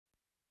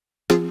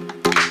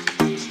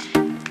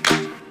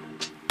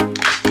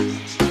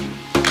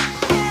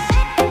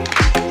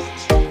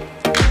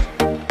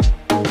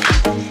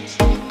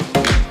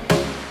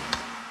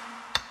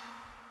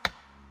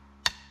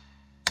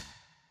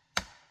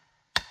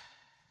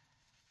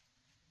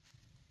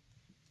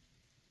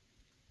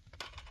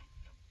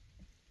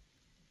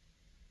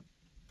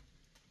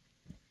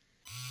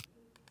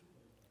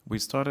We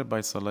started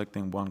by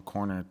selecting one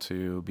corner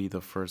to be the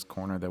first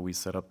corner that we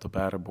set up the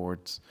batter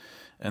boards,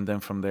 and then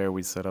from there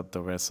we set up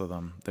the rest of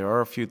them. There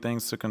are a few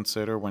things to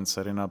consider when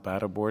setting up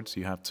batter boards.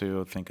 You have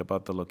to think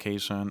about the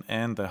location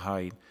and the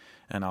height,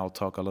 and I'll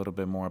talk a little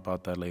bit more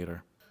about that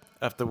later.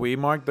 After we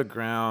mark the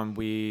ground,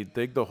 we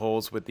dig the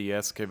holes with the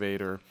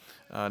excavator.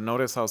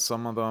 Notice how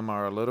some of them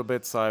are a little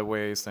bit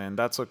sideways, and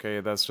that's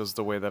okay. That's just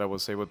the way that I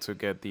was able to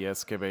get the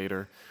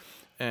excavator.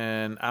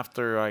 And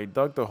after I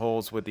dug the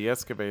holes with the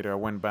excavator, I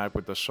went back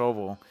with the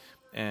shovel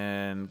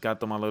and got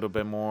them a little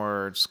bit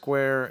more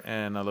square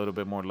and a little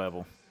bit more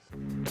level.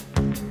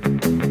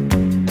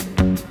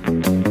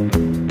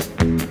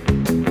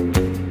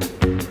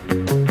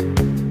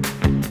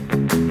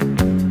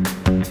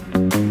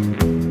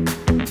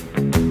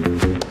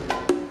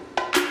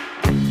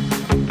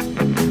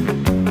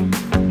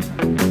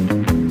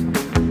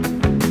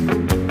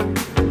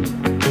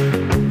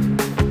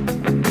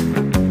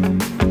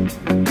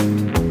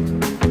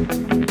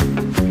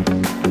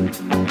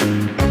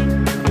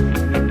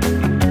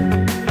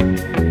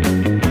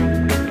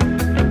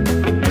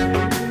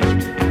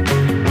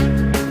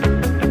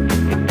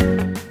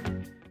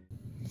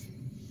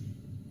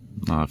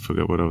 I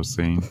forgot what I was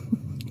saying.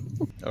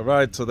 All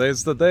right,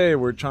 today's the day.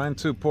 We're trying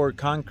to pour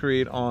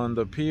concrete on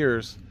the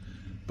piers,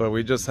 but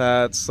we just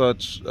had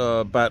such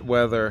bad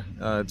weather.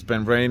 It's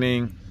been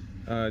raining.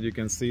 You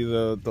can see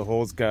the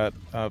holes got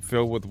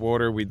filled with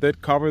water. We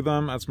did cover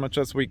them as much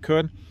as we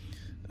could,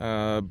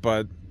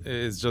 but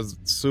it's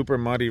just super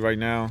muddy right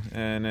now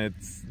and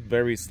it's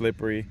very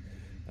slippery.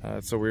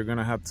 So we're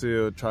gonna have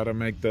to try to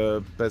make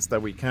the best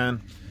that we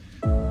can.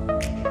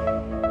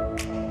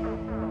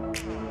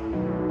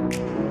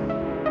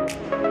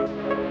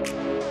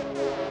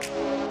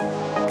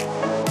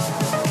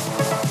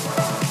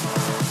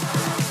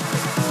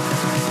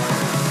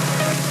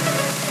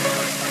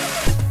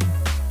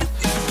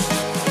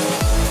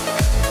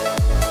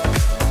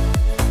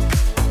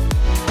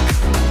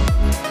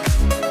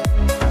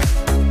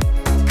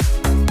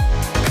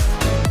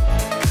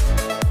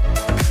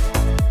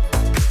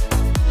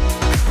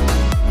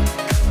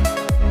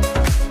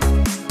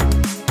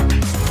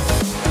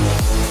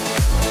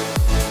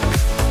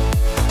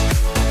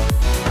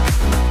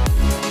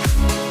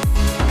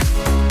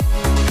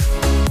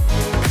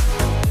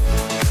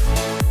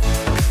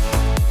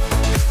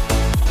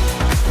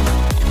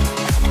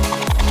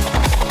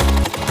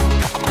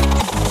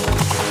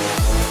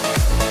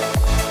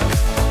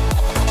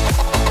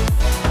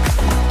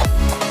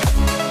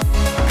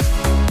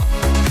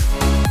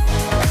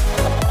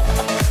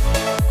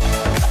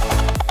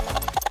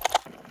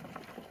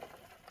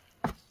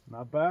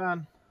 Not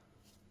bad,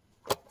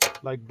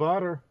 like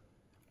butter.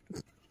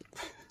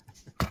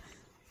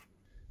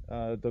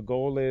 The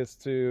goal is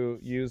to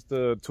use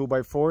the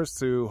 2x4s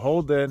to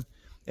hold it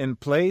in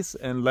place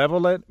and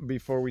level it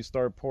before we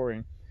start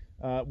pouring.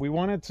 We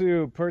wanted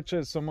to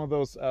purchase some of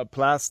those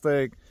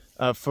plastic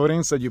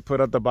footings that you put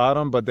at the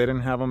bottom, but they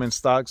didn't have them in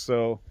stock,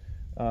 so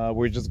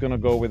we're just gonna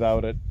go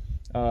without it.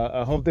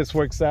 I hope this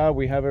works out.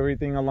 We have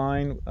everything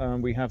aligned.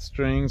 We have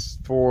strings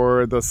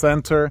for the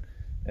center,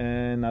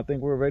 and I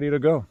think we're ready to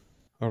go.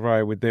 All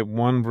right, we did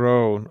one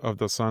row of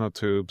the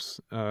sonotubes.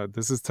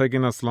 This is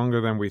taking us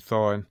longer than we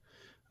thought,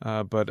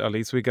 but at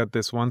least we got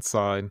this one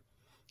side,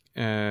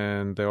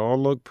 and they all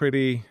look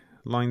pretty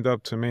lined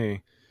up to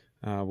me.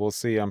 We'll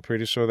see. I'm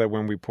pretty sure that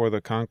when we pour the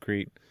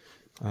concrete,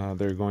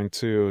 they're going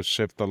to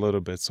shift a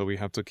little bit, so we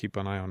have to keep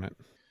an eye on it.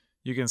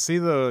 You can see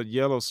the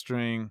yellow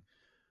string,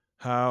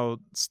 how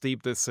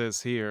steep this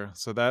is here,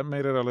 so that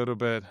made it a little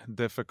bit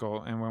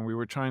difficult. And when we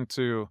were trying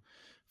to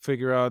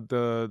figure out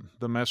the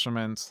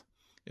measurements,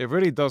 it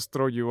really does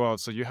throw you off,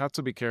 so you have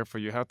to be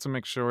careful. You have to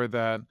make sure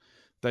that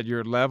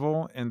you're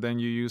level, and then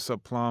you use a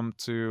plumb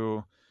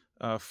to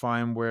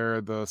find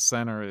where the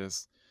center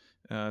is.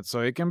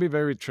 So it can be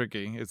very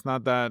tricky. It's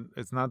not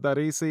that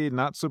easy,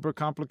 not super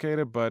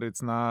complicated, but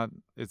it's not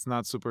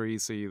super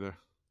easy either.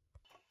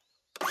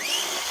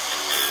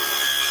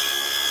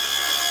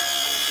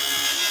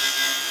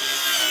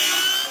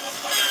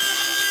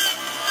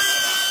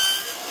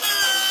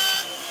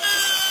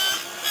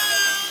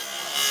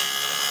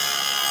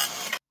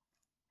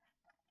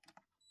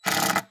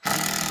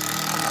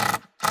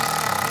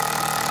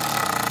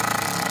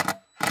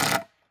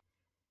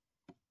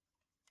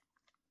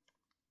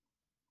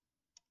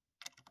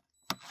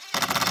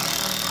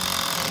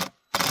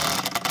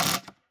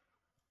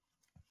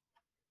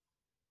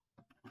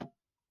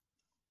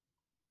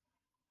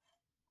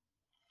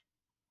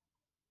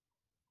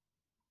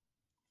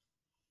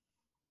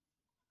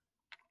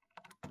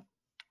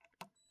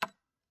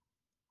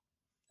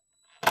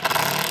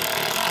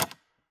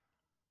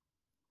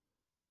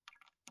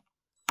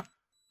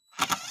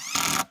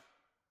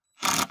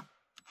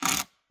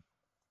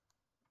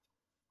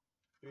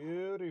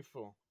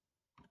 Beautiful.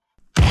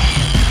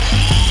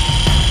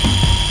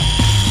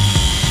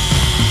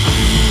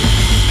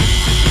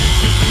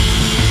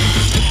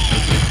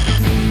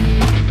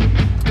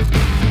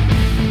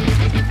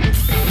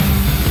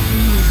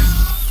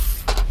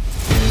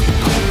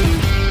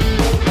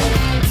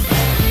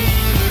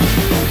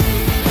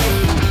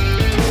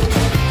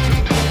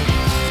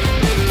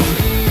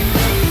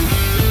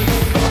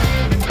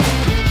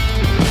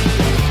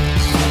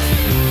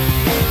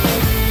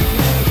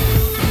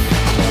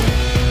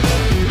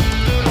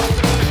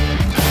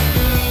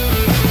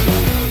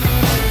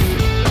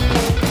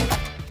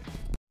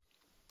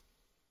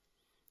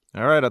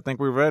 right, I think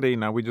we're ready.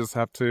 Now we just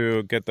have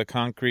to get the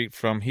concrete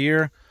from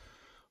here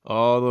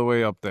all the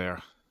way up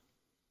there.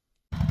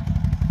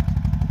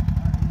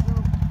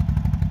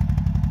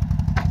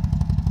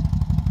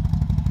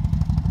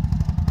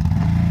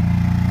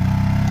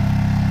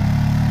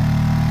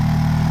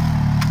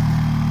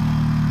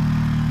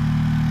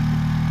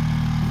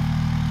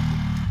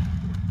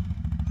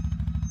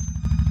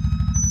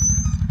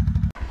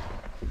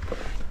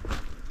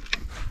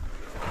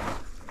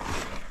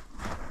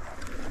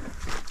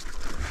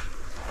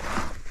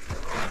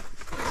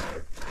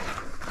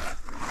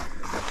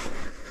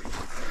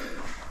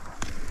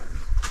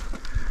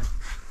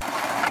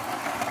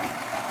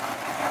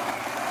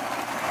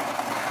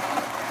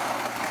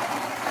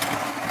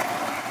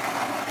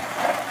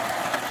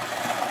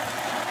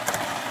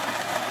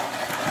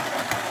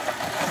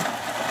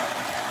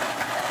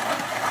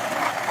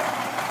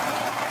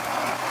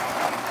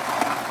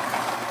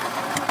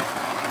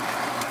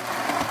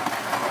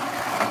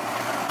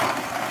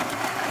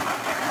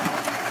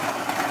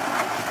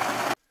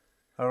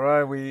 All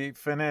right, we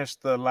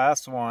finished the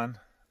last one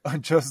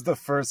on just the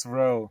first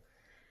row.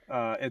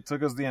 It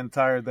took us the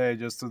entire day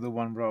just to do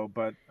one row,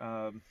 but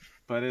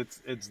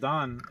it's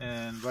done.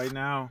 And right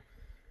now,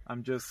 I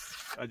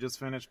just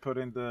finished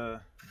putting the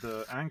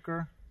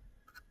anchor,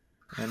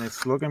 and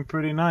it's looking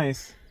pretty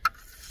nice.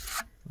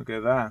 Look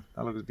at that.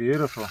 That looks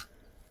beautiful.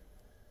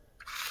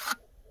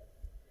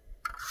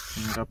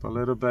 Bring it up a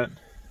little bit.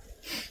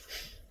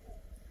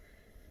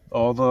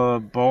 All the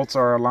bolts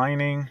are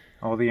aligning,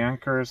 all the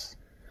anchors.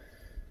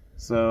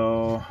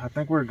 So I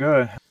think we're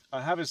good.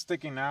 I have it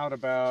sticking out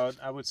about,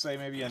 I would say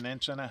maybe 1.5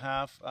 inches.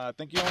 I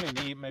think you only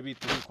need maybe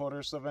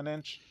 3/4 of an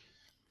inch,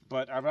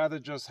 but I'd rather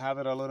just have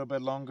it a little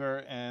bit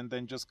longer and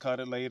then just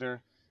cut it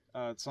later.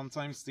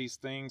 Sometimes these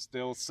things,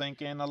 they'll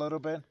sink in a little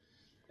bit,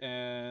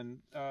 and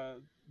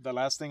the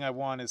last thing I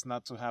want is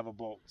not to have a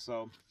bolt.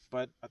 So,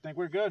 but I think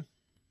we're good.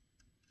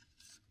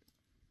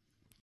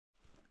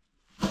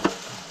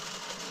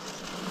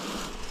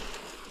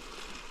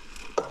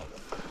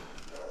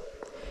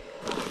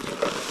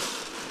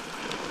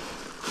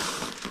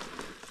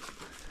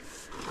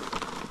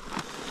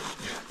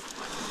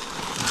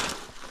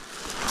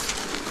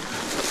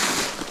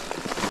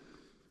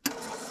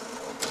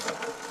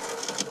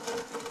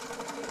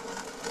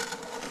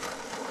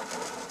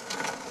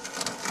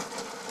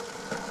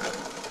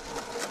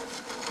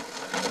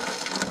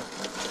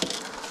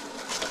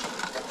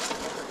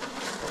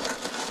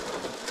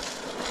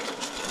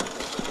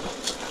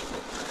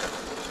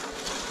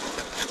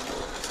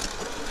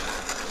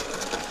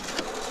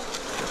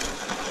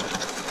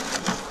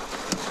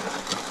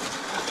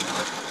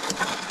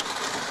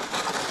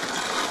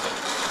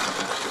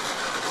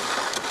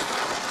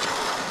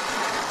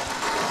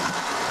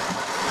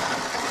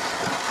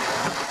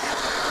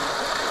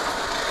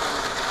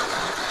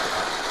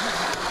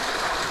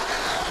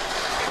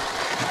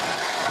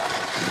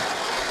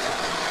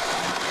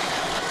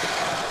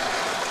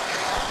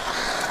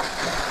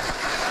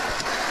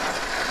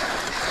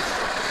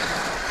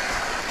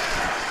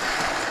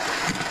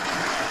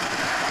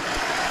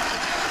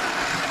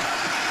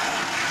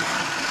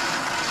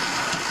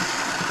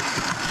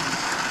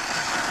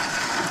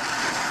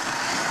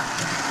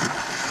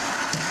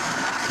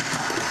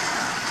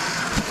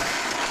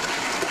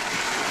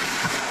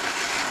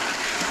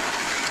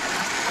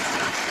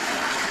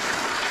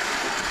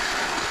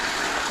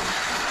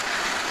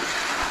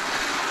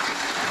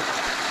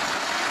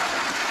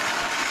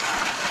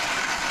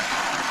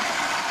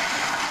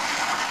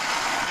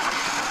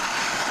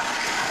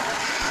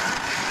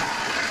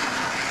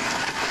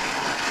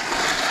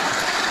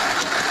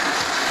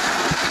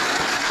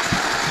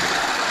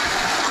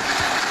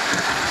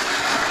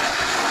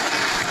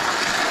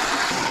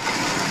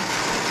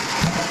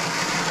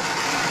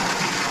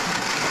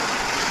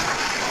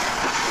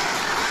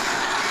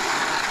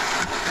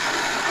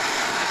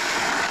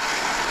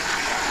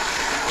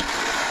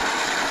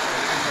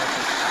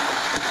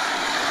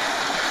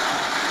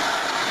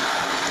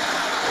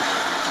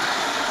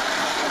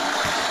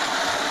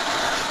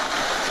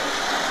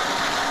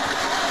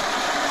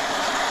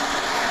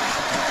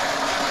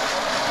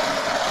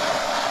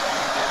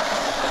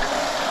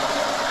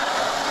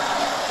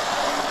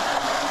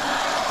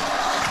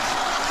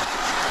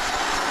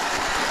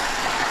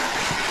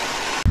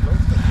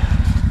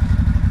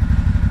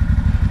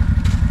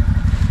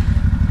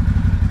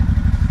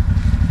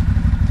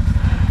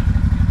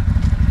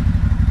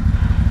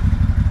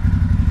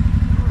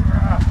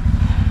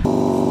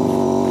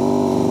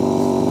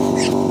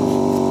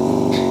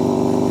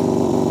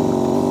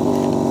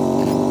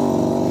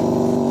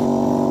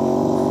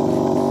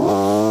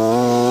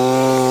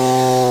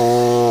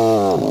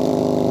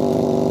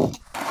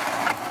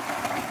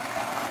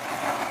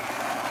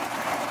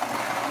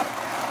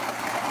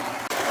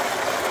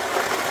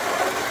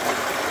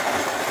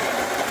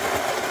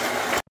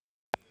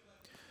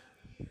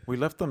 We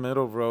left the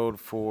middle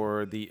road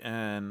for the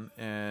end,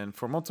 and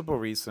for multiple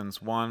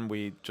reasons. One,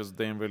 we just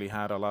didn't really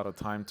had a lot of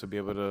time to be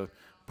able to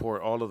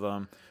pour all of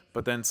them.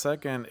 But then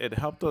second, it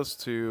helped us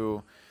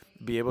to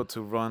be able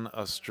to run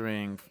a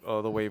string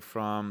all the way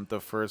from the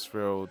first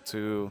row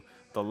to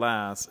the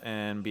last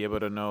and be able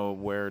to know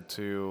where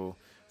to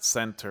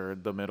center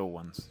the middle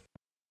ones.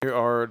 Here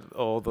are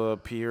all the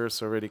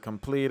piers already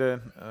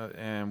completed,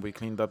 and we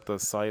cleaned up the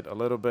site a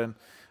little bit.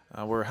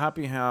 We're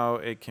happy how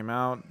it came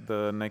out.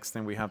 The next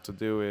thing we have to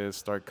do is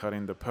start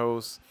cutting the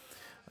posts,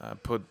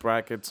 put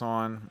brackets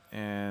on,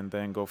 and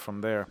then go from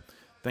there.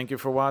 Thank you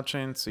for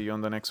watching. See you on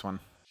the next one.